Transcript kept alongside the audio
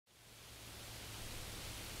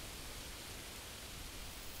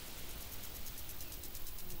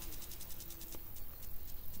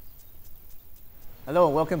Hello,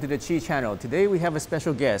 welcome to the Chi channel. Today we have a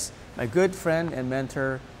special guest, my good friend and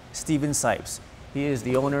mentor, Cipes. He is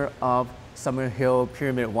the owner of Summerhill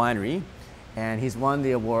Pyramid Winery, and he's won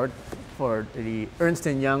the award for the Ernst &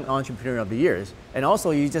 Young Entrepreneur of the Year. And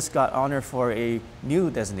also, you just got honored for a new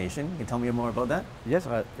designation. Can you tell me more about that? Yes,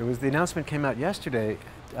 it was the announcement came out yesterday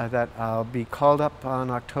that I'll be called up on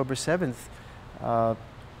October 7th for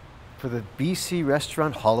the BC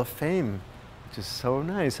Restaurant Hall of Fame, which is so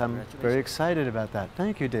nice. I'm very excited about that.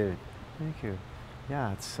 Thank you, David. Thank you.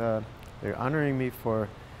 Yeah, it's they're honoring me for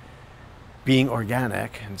being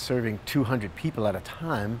organic and serving 200 people at a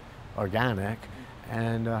time, organic,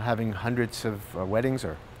 and having hundreds of weddings,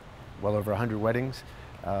 or well over 100 weddings,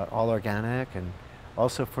 all organic, and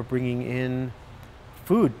also for bringing in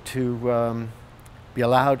food to be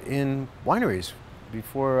allowed in wineries.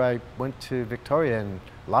 Before I went to Victoria and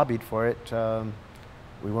lobbied for it,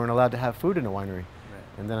 we weren't allowed to have food in a winery.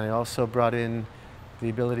 Right. And then I also brought in the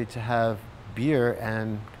ability to have beer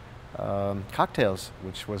and cocktails,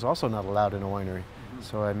 which was also not allowed in a winery. Mm-hmm.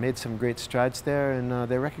 So I made some great strides there, and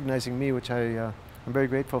they're recognizing me, which I'm very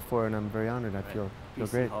grateful for, and I'm very honored. I feel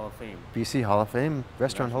great. BC Hall of Fame. BC Hall of Fame,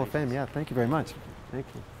 Restaurant Hall of Fame. Yeah, thank you very much. Thank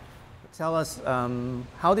you. Tell us,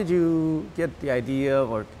 how did you get the idea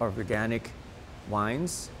of organic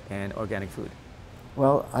wines and organic food?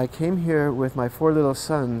 Well, I came here with my 4 little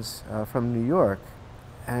sons from New York,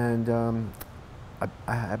 and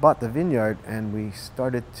I bought the vineyard, and we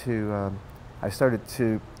started to, I started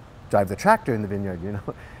to drive the tractor in the vineyard, you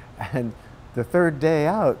know. And the 3rd day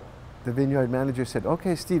out, the vineyard manager said,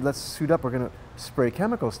 "Okay, Steve, let's suit up. We're going to spray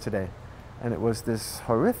chemicals today." And it was this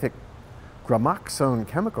horrific gramoxone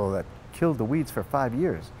chemical that killed the weeds for 5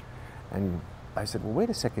 years. And I said, "Well, wait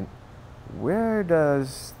a second. Where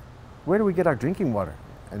do we get our drinking water?"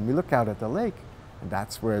 And we look out at the lake, and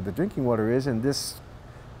that's where the drinking water is, and this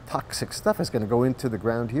toxic stuff is going to go into the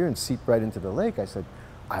ground here and seep right into the lake. I said,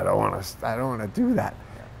 I don't want to do that.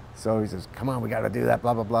 Yeah. So he says, "Come on, we got to do that,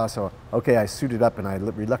 blah, blah, blah." So, okay, I suited up and I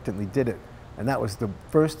reluctantly did it. And that was the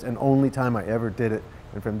first and only time I ever did it.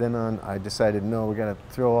 And from then on, I decided, no, we got to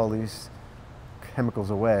throw all these chemicals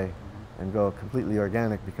away and go completely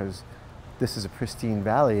organic, because this is a pristine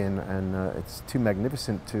valley, and it's too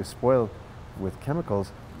magnificent to spoil with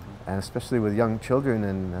chemicals, and especially with young children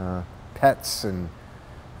and pets and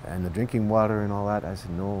the drinking water and all that. I said,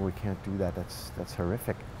 no, we can't do that. That's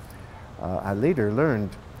horrific. I later learned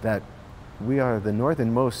that we are the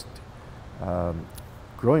northernmost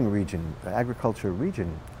growing region, agriculture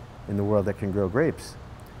region in the world that can grow grapes,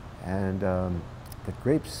 and that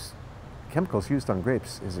chemicals used on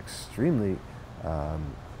grapes is extremely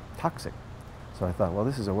toxic. So I thought, well,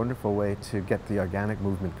 this is a wonderful way to get the organic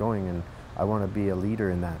movement going, and I want to be a leader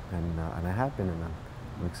in that, and I have been, and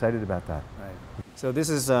I'm excited about that. Right. So this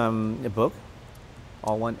is a book,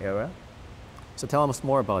 All One Era. So tell us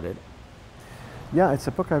more about it. Yeah, it's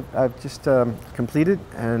a book I've just completed,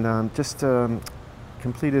 and just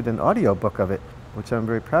completed an audio book of it, which I'm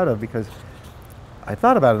very proud of, because I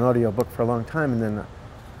thought about an audio book for a long time, and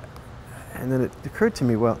then it occurred to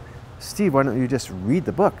me, well, Steve, why don't you just read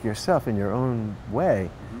the book yourself in your own way?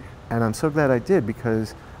 Mm-hmm. And I'm so glad I did,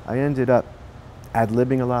 because I ended up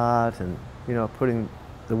ad-libbing a lot, and putting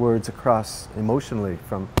the words across emotionally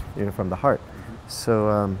from the heart. Mm-hmm.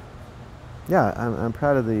 So yeah, I'm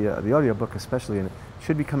proud of the audio book especially, and it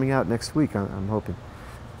should be coming out next week, I'm hoping.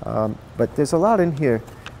 But there's a lot in here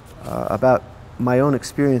about my own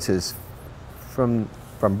experiences from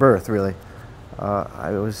birth, really.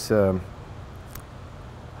 I was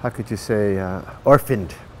how could you say,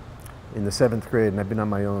 orphaned in the 7th grade, and I've been on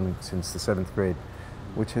my own since the 7th grade,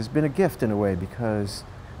 which has been a gift in a way, because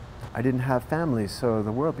I didn't have family, so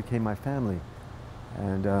the world became my family.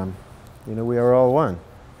 And we are all one.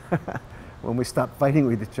 When we stop fighting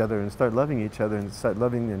with each other and start loving each other and start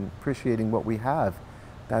loving and appreciating what we have,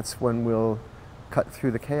 that's when we'll cut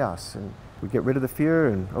through the chaos, and we get rid of the fear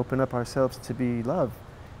and open up ourselves to be love.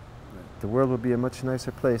 The world will be a much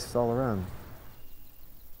nicer place all around.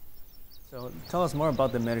 So tell us more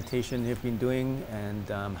about the meditation you've been doing, and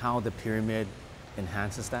how the pyramid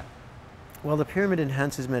enhances that. Well, the pyramid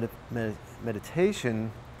enhances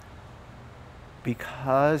meditation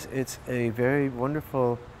because it's a very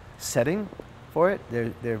wonderful setting for it.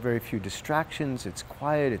 There are very few distractions. It's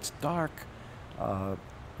quiet, it's dark.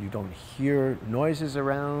 You don't hear noises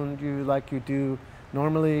around you like you do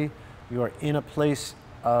normally. You are in a place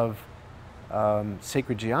of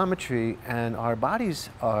sacred geometry, and our bodies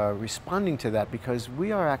are responding to that, because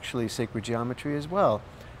we are actually sacred geometry as well.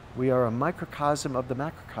 We are a microcosm of the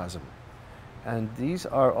macrocosm. And these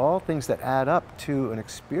are all things that add up to an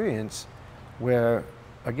experience where,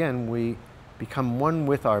 again, we become one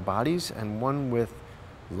with our bodies and one with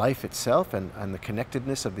life itself and the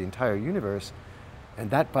connectedness of the entire universe.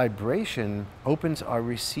 And that vibration opens our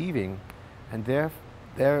receiving, and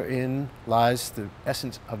therein lies the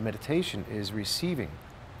essence of meditation, is receiving.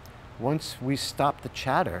 Once we stop the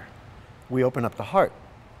chatter, we open up the heart.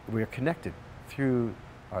 We are connected through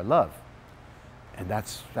our love. And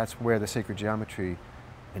that's where the sacred geometry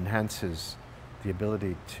enhances the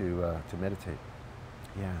ability to meditate.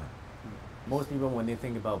 Yeah. Most people, when they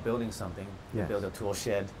think about building something, Yes. they build a tool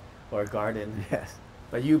shed or a garden. Yes.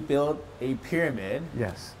 But you built a pyramid,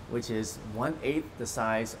 Yes. which is 1/8 the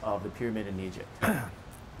size of the pyramid in Egypt.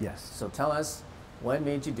 Yes. So tell us what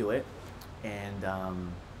made you do it, and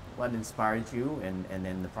what inspired you, and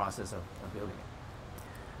then the process of building it.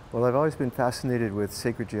 Well, I've always been fascinated with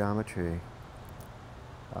sacred geometry.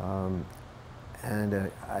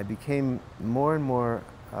 And I became more and more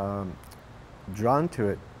drawn to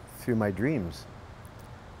it through my dreams.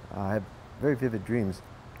 I have very vivid dreams.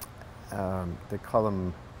 They call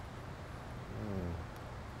them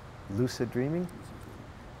lucid dreaming.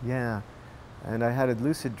 Yeah, and I had a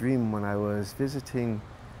lucid dream when I was visiting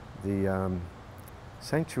the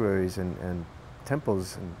sanctuaries and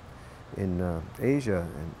temples in Asia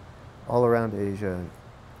and all around Asia and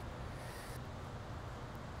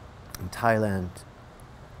in Thailand.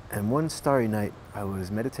 And one starry night, I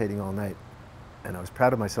was meditating all night, and I was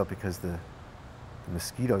proud of myself because the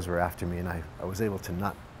mosquitoes were after me, and I was able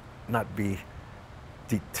to not be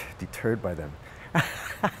deterred by them. I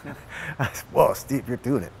was, whoa, Steve, you're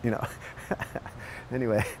doing it, you know.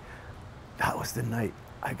 Anyway, that was the night.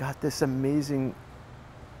 I got this amazing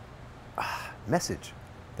message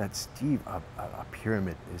that, Steve, a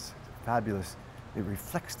pyramid is fabulous. It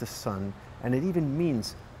reflects the sun, and it even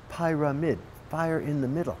means pyramid, fire in the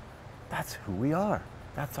middle. That's who we are.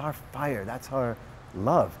 That's our fire. That's our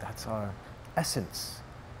love. That's our essence,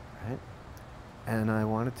 right? And I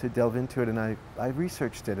wanted to delve into it, and I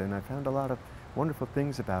researched it, and I found a lot of wonderful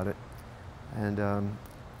things about it. And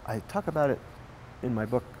I talk about it in my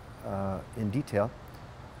book in detail,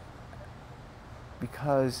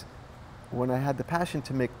 because when I had the passion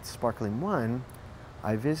to make sparkling wine,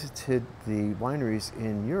 I visited the wineries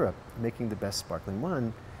in Europe making the best sparkling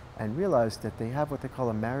wine, and realized that they have what they call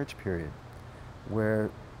a marriage period, where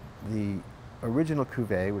the original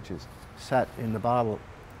cuvee, which is sat in the bottle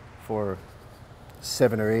for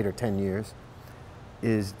 7 or 8 or 10 years,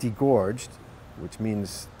 is degorged, which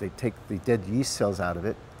means they take the dead yeast cells out of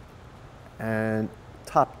it, and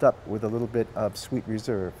topped up with a little bit of sweet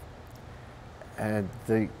reserve. And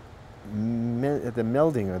the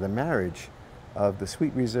melding or the marriage of the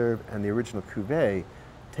sweet reserve and the original cuvee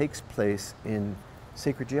takes place in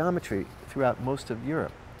sacred geometry throughout most of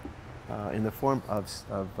Europe in the form of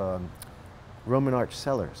Roman arch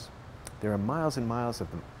cellars. There are miles and miles of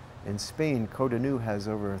them. In Spain, Codorniu has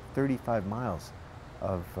over 35 miles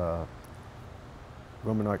of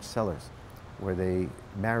Roman arch cellars where they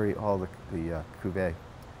marry all the cuvee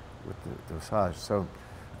with the dosage. So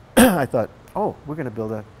I thought, oh, we're going to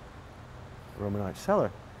build a Roman arch cellar.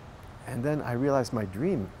 And then I realized my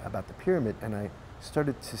dream about the pyramid, and I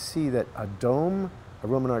started to see that a dome, a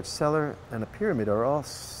Roman arch cellar, and a pyramid are all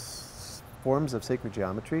forms of sacred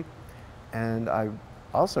geometry. And I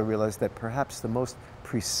also realized that perhaps the most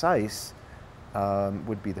precise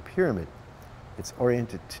would be the pyramid. It's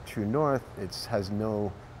oriented to true north. It has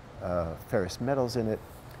no ferrous metals in it.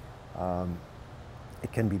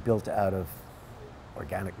 It can be built out of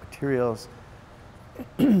organic materials,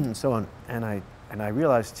 and so on. And I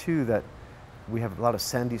realized too that we have a lot of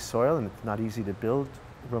sandy soil, and it's not easy to build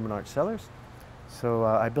Roman arch cellars. So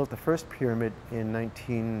I built the first pyramid in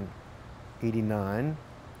 1989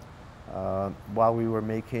 while we were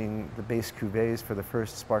making the base cuvées for the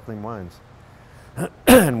first sparkling wines.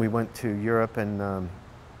 And we went to Europe and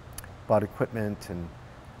bought equipment and,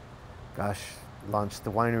 gosh, launched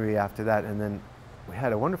the winery after that. And then we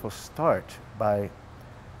had a wonderful start by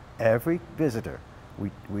every visitor.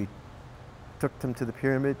 We took them to the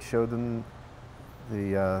pyramid, showed them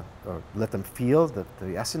or let them feel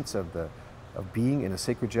the essence of being in a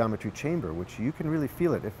sacred geometry chamber, which you can really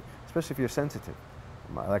feel it, especially if you're sensitive.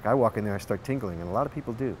 Like I walk in there, I start tingling, and a lot of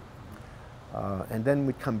people do. And then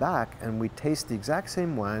we'd come back and we'd taste the exact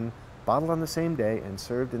same wine, bottled on the same day and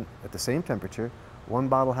served at the same temperature, one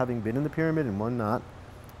bottle having been in the pyramid and one not.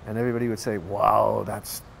 And everybody would say, wow,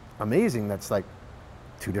 that's amazing. That's like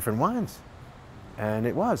 2 different wines. And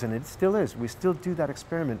it was, and it still is. We still do that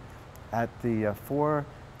experiment at the 4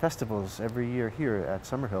 festivals every year here at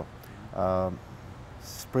Summerhill.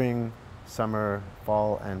 Spring, summer,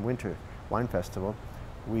 fall, and winter wine festival.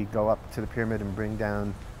 We go up to the pyramid and bring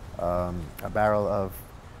down a barrel of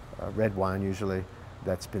red wine usually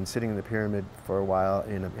that's been sitting in the pyramid for a while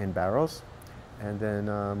in barrels, and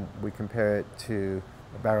then we compare it to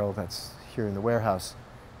a barrel that's here in the warehouse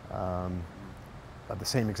of the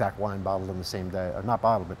same exact wine bottled on the same day, or not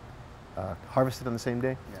bottled, but harvested on the same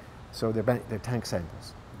day. Yeah. So they're tank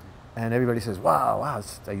samples. And everybody says, wow,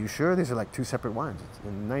 are you sure? These are like two separate wines.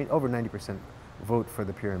 And over 90% vote for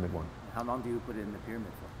the pyramid one. How long do you put it in the pyramid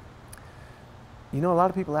for? You know, a lot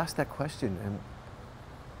of people ask that question, and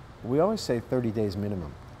we always say 30 days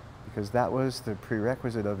minimum, because that was the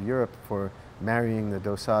prerequisite of Europe for marrying the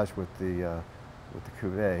dosage with the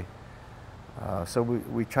cuvée. So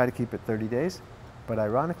we try to keep it 30 days, but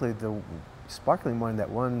ironically, the sparkling wine that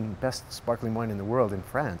won best sparkling wine in the world in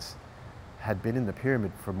France had been in the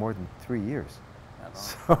pyramid for more than 3 years.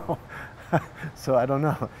 So, so I don't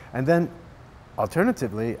know. And then,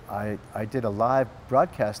 alternatively, I did a live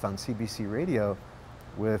broadcast on CBC radio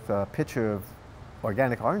with a pitcher of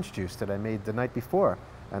organic orange juice that I made the night before.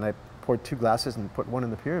 And I poured 2 glasses and put one in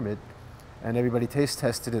the pyramid, and everybody taste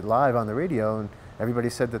tested it live on the radio, and everybody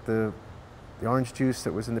said that the orange juice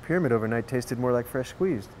that was in the pyramid overnight tasted more like fresh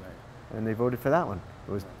squeezed. Right. And they voted for that one.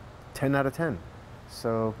 It was 10 out of 10.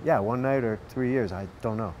 So yeah, one night or 3 years, I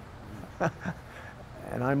don't know.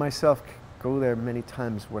 And I myself go there many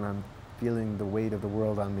times when I'm feeling the weight of the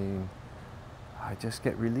world on me. I just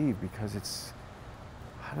get relieved because it's,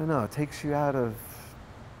 I don't know, it takes you out of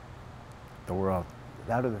the world,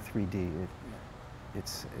 out of the 3D.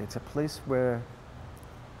 It's a place where,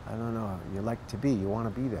 I don't know, you like to be, you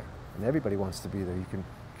want to be there. And everybody wants to be there. You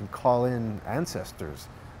can call in ancestors,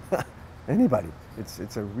 anybody.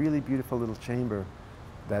 It's a really beautiful little chamber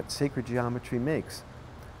that sacred geometry makes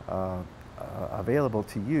available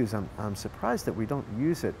to use. I'm surprised that we don't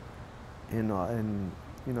use it in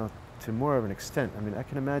you know, to more of an extent. I mean, I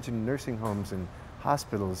can imagine nursing homes and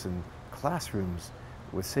hospitals and classrooms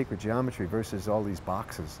with sacred geometry versus all these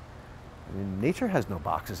boxes. I mean, nature has no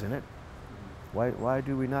boxes in it. Why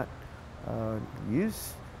do we not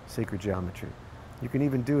use sacred geometry? You can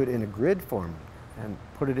even do it in a grid form and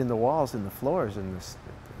put it in the walls and the floors and the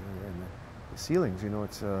ceilings. You know,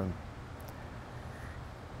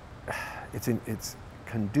 it's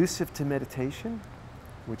conducive to meditation,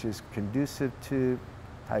 which is conducive to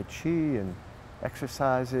Tai Chi and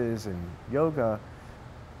exercises and yoga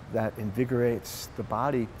that invigorates the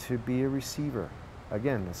body to be a receiver.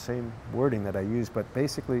 Again, the same wording that I use, but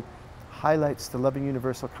basically highlights the loving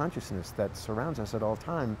universal consciousness that surrounds us at all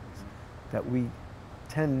times, that we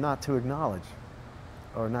tend not to acknowledge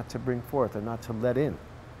or not to bring forth or not to let in.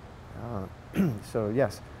 So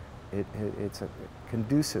yes, it's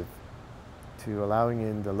conducive to allowing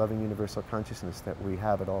in the loving universal consciousness that we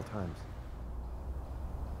have at all times.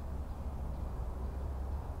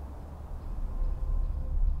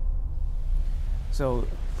 So,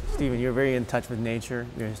 Stephen, you're very in touch with nature.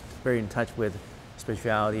 You're very in touch with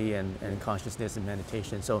spirituality and consciousness and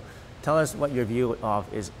meditation. So, tell us what your view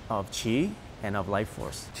is of Qi and of life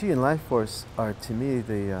force. Qi and life force are, to me,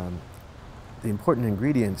 the important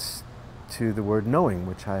ingredients to the word knowing,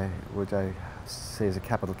 which I say is a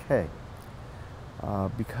capital K,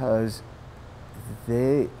 because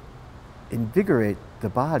they invigorate the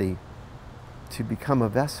body to become a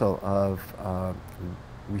vessel of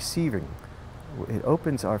receiving. It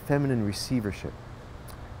opens our feminine receivership.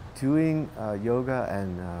 Doing yoga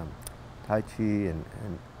and Tai Chi and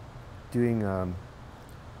doing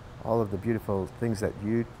all of the beautiful things that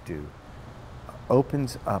you do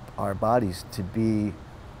opens up our bodies to be,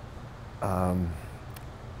 how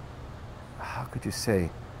could you say,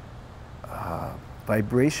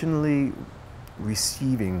 vibrationally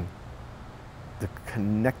receiving the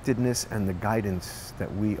connectedness and the guidance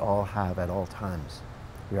that we all have at all times.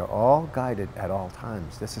 We are all guided at all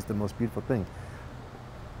times. This is the most beautiful thing.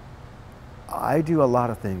 I do a lot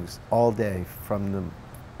of things all day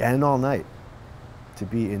and all night to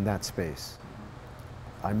be in that space.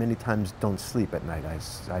 I many times don't sleep at night.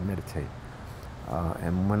 I meditate.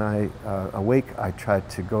 And when I awake, I try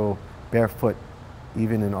to go barefoot,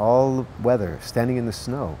 even in all weather, standing in the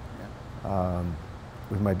snow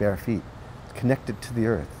with my bare feet, connected to the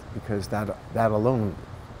earth, because that alone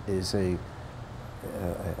is a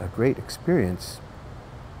great experience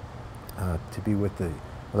to be with the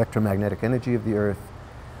electromagnetic energy of the earth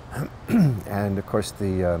and of course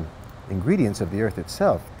the ingredients of the earth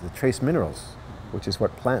itself, the trace minerals, which is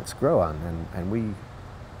what plants grow on and we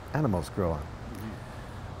animals grow on.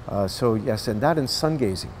 Mm-hmm. So yes, and that and sun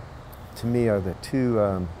gazing to me are the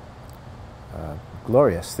two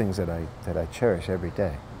glorious things that I cherish every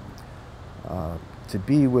day. To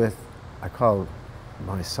be with, I call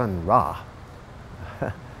my son Ra,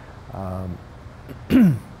 Um,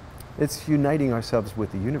 it's uniting ourselves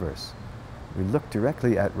with the universe. We look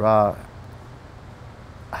directly at Ra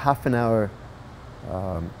half an hour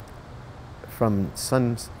from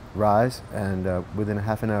sunrise and within a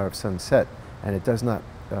half an hour of sunset, and it does not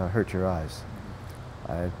hurt your eyes.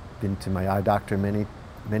 I've been to my eye doctor many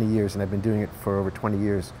years, and I've been doing it for over 20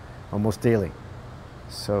 years, almost daily.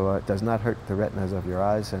 So it does not hurt the retinas of your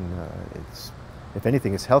eyes, and it's, if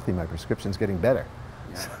anything, it's healthy. My prescription's getting better.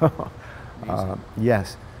 Yeah. So,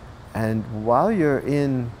 yes, and while you're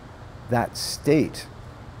in that state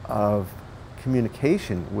of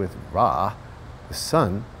communication with Ra, the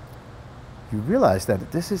sun, you realize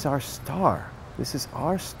that this is our star. This is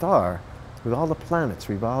our star with all the planets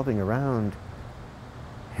revolving around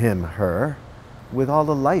him, her, with all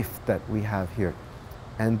the life that we have here.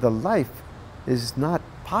 And the life is not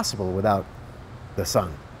possible without the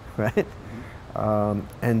sun, right?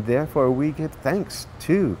 And therefore we give thanks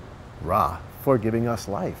to Ra for giving us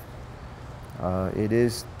life. It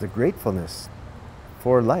is the gratefulness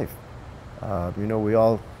for life. You know, we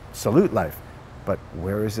all salute life, but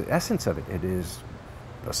where is the essence of it? It is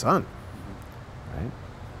the sun, right?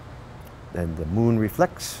 And the moon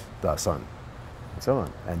reflects the sun, and so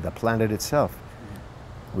on, and the planet itself.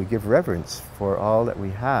 We give reverence for all that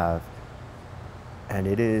we have, and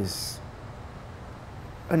it is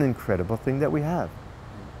an incredible thing that we have,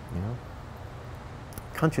 you know?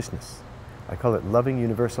 Consciousness. I call it loving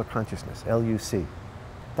universal consciousness, LUC.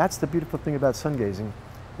 That's the beautiful thing about sun gazing,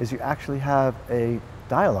 is you actually have a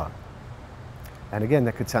dialogue. And again,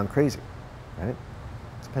 that could sound crazy, right?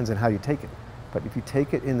 It depends on how you take it. But if you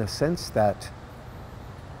take it in the sense that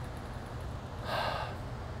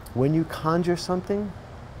when you conjure something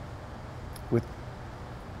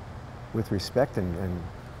with respect and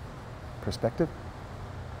perspective,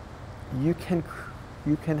 you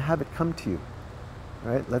can have it come to you,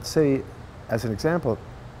 right? Let's say, as an example,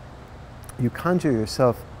 you conjure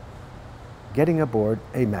yourself getting aboard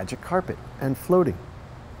a magic carpet and floating.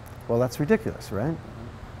 Well, that's ridiculous, right?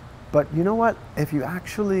 But you know what? If you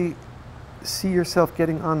actually see yourself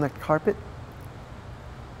getting on the carpet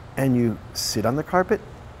and you sit on the carpet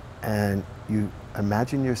and you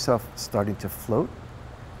imagine yourself starting to float,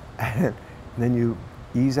 and then you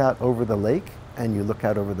ease out over the lake and you look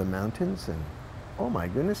out over the mountains, and oh my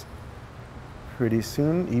goodness, pretty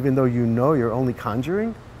soon, even though you know you're only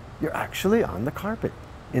conjuring, you're actually on the carpet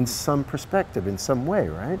in some perspective, in some way,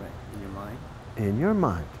 right? In your mind? In your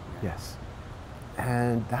mind, yes.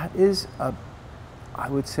 And that is, I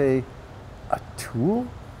would say, a tool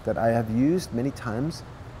that I have used many times,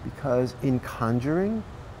 because in conjuring,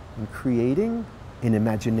 in creating, in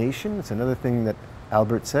imagination, it's another thing that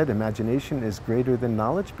Albert said, imagination is greater than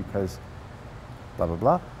knowledge, because blah, blah,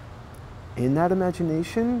 blah. In that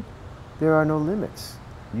imagination, there are no limits.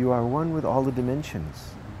 You are one with all the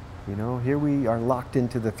dimensions. You know, here we are locked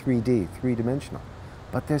into the 3D, three-dimensional.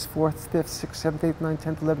 But there's 4th, 5th, 6th, 7th, 8th, 9th,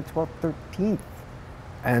 10th, 11th, 12th, 13th,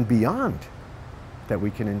 and beyond that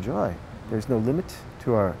we can enjoy. There's no limit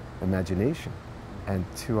to our imagination and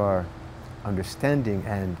to our understanding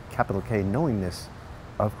and capital K knowingness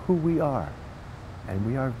of who we are. And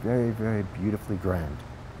we are very, very beautifully grand.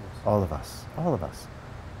 Yes. All of us,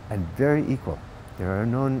 and very equal. There are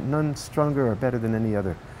none stronger or better than any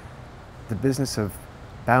other. The business of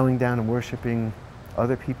bowing down and worshiping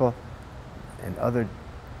other people and other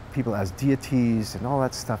people as deities and all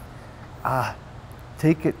that stuff,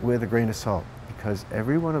 take it with a grain of salt, because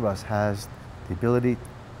every one of us has the ability,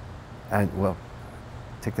 and well,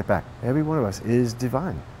 take that back. Every one of us is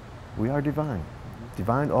divine. We are divine.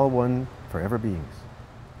 Divine, all one, forever beings.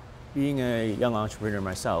 Being a young entrepreneur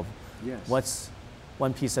myself, yes, what's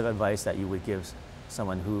one piece of advice that you would give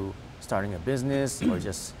someone who starting a business or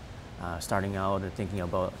just starting out or thinking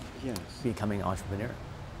about becoming an entrepreneur?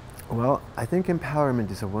 Well, I think empowerment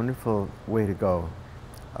is a wonderful way to go.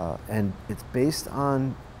 And it's based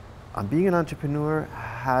on being an entrepreneur,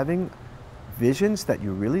 having visions that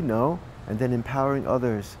you really know, and then empowering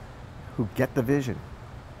others who get the vision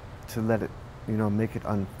to let it, you know, make it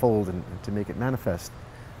unfold and to make it manifest.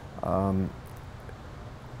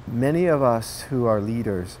 Many of us who are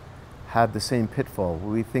leaders have the same pitfall.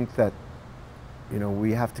 We think that, you know,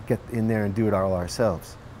 we have to get in there and do it all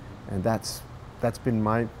ourselves. And that's been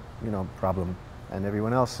my, you know, problem, and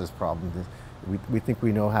everyone else's problem. We think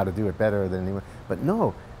we know how to do it better than anyone. But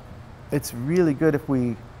no, it's really good if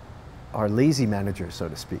we are lazy managers, so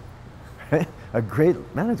to speak. Right? A great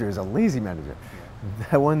manager is a lazy manager.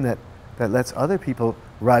 The one that lets other people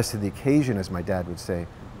rise to the occasion, as my dad would say,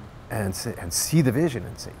 and see the vision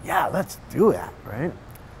and say, yeah, let's do that, right?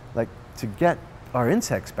 Like, to get our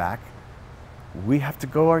insects back, we have to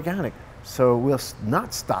go organic. So we'll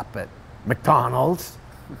not stop at McDonald's,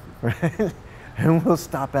 right? And we'll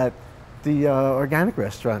stop at the organic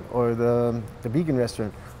restaurant or the vegan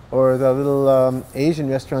restaurant or the little Asian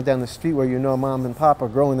restaurant down the street where you know mom and pop are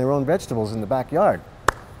growing their own vegetables in the backyard.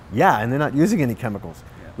 Yeah, and they're not using any chemicals.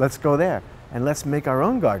 Yeah. Let's go there and let's make our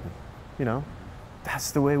own garden. You know,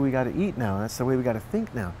 that's the way we got to eat now. That's the way we got to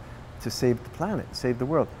think now to save the planet, save the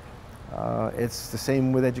world. It's the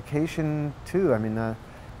same with education too. I mean,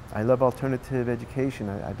 I love alternative education.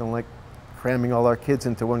 I don't like cramming all our kids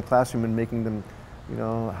into one classroom and making them, you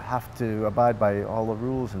know, have to abide by all the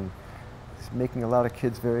rules, and it's making a lot of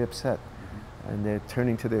kids very upset. Mm-hmm. And they're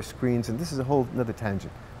turning to their screens, and this is a whole another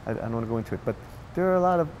tangent. I don't want to go into it, but there are a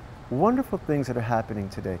lot of wonderful things that are happening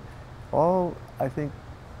today. All I think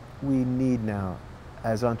we need now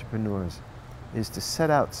as entrepreneurs is to set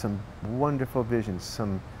out some wonderful visions,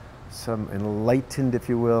 some enlightened, if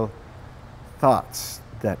you will, thoughts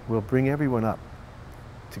that will bring everyone up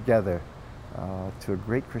together to a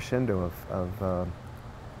great crescendo of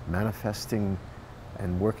manifesting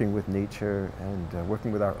and working with nature and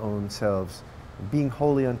working with our own selves, and being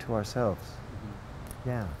holy unto ourselves. Mm-hmm.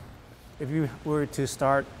 Yeah. If you were to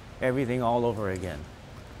start everything all over again,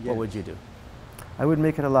 what would you do? I would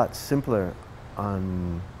make it a lot simpler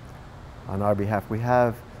on our behalf. We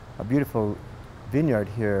have a beautiful vineyard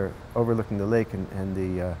here overlooking the lake, and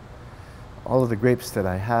the all of the grapes that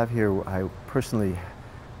I have here, I personally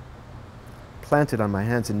planted on my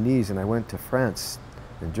hands and knees, and I went to France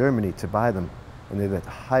and Germany to buy them, and they're the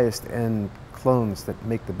highest end clones that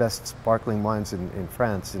make the best sparkling wines in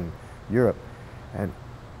France and Europe. And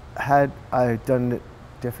had I done it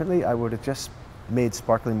differently, I would have just made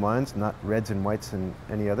sparkling wines, not reds and whites and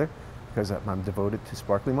any other, because I'm devoted to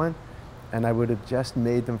sparkling wine. And I would have just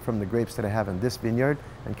made them from the grapes that I have in this vineyard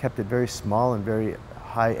and kept it very small and very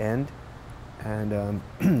high end, and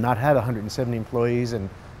not had 170 employees and,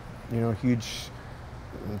 you know, huge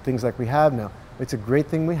things like we have now. It's a great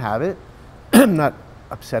thing we have it. I'm not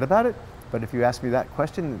upset about it, but if you ask me that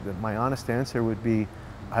question, my honest answer would be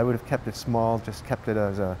I would have kept it small, just kept it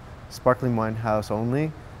as a sparkling wine house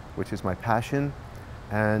only, which is my passion.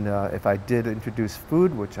 And if I did introduce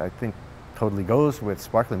food, which I think totally goes with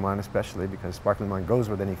sparkling wine, especially because sparkling wine goes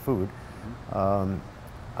with any food,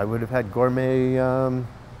 I would have had gourmet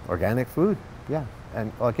organic food, yeah.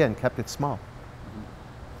 And again, kept it small.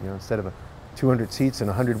 You know, instead of 200 seats and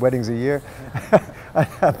 100 weddings a year, I'd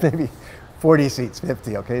have maybe 40 seats,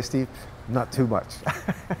 50, okay, Steve? Not too much.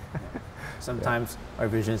 Sometimes our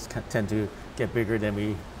visions tend to get bigger than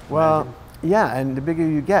we imagine. Yeah, and the bigger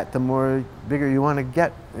you get, the more bigger you want to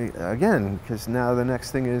get again, because now the next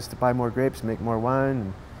thing is to buy more grapes, make more wine.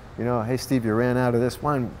 And, you know, hey Steve, you ran out of this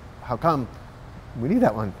wine. How come? We need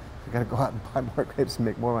that one. We got to go out and buy more grapes and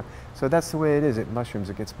make more wine. So that's the way it is. It mushrooms.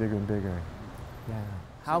 It gets bigger and bigger. Yeah.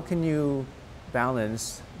 How can you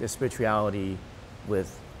balance the spirituality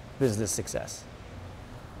with business success?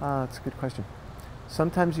 That's a good question.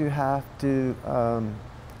 Sometimes you have to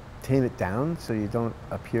tame it down so you don't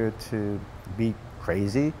appear to be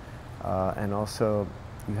crazy, and also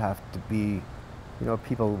you have to be, you know,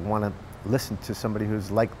 people want to listen to somebody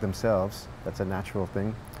who's like themselves. That's a natural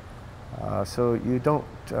thing. So you don't,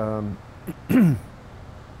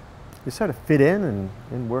 you sort of fit in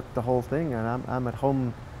and work the whole thing, and I'm at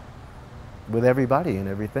home with everybody and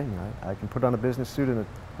everything. I can put on a business suit and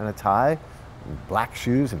a tie, and black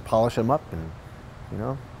shoes, and polish them up, and, you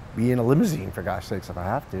know, be in a limousine, for gosh sakes, if I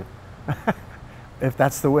have to. If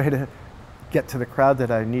that's the way to get to the crowd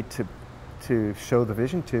that I need to show the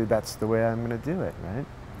vision to, that's the way I'm going to do it, right?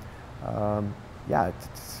 Yeah,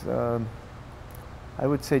 I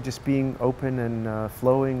would say just being open and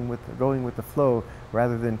going with the flow,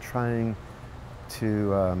 rather than trying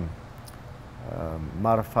to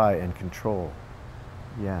modify and control.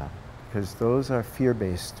 Yeah, because those are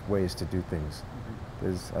fear-based ways to do things.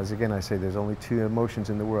 As again I say, there's only two emotions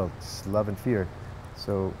in the world: it's love and fear.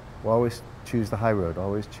 So we'll always choose the high road,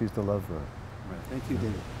 always choose the love road. Right. Thank you,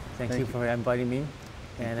 David. Thank you for inviting me,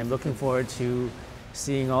 and I'm looking forward to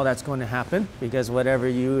seeing all that's going to happen, because whatever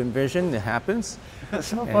you envision, it happens.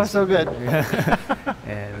 So far, so good.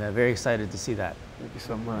 And very excited to see that. Thank you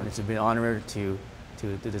so much. And it's been an honor to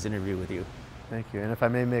do this interview with you. Thank you. And if I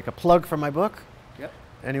may make a plug for my book, yep.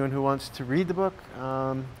 Anyone who wants to read the book,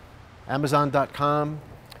 Amazon.com.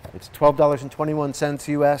 It's $12.21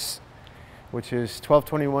 US, which is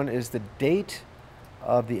 12/21 is the date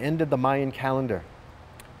of the end of the Mayan calendar,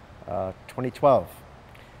 2012.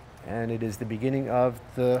 And it is the beginning of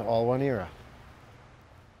the All One era.